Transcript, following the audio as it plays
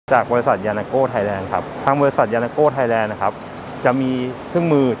จากบริษัท Yanaco Thailand ครับทางบริษัท Yanaco Thailand นะครับจะมีเครื่อง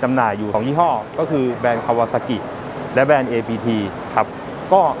มือจำหน่ายอยู่2ยี่ห้อก็คือแบรนด์ Kawasaki และแบรนด์ APT ครับ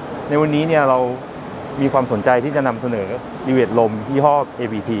ก็ในวันนี้เนี่ยเรามีความสนใจที่จะนำเสนอรีเวทลมยี่ห้อ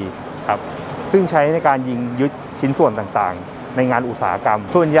APT ครับซึ่งใช้ในการยิงยึดชิ้นส่วนต่างๆในงานอุตสาหกรรม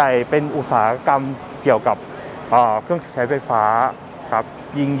ส่วนใหญ่เป็นอุตสาหกรรมเกี่ยวกับเครื่องใช้ไฟฟ้าครับ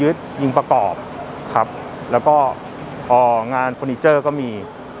ยิงยึดยิงประกอบครับแล้วก็งานเฟอร์นิเจอร์ก็มี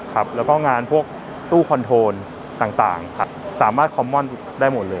ครับแล้วก็งานพวกตู้คอนโทรลต่างๆครับสามารถคอมมอนได้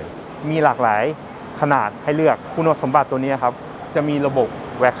หมดเลยมีหลากหลายขนาดให้เลือกคุณสมบัติตัวนี้ครับจะมีระบบ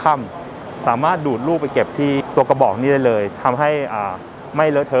แวคคัมสามารถดูดลูกไปเก็บที่ตัวกระบอกนี้ได้เลยทำให้ไม่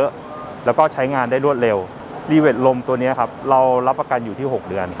เลอะเทอะแล้วก็ใช้งานได้รวดเร็วรีเวทลมตัวนี้ครับเรารับประกันอยู่ที่6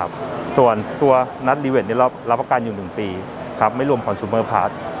 เดือนครับส่วนตัวนัดรีเวทนี้เรารับประกันอยู่1 ปีครับไม่รวมคอน sumer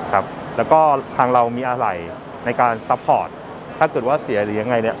part ครับแล้วก็ทางเรามีอะไหล่ในการซัพพอร์ตถ้าเกิดว่าเสียหรือยัง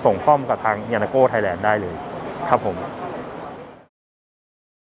ไงเนี่ยส่งซ่อมกับทาง Yanaco Thailand ได้เลยครับผม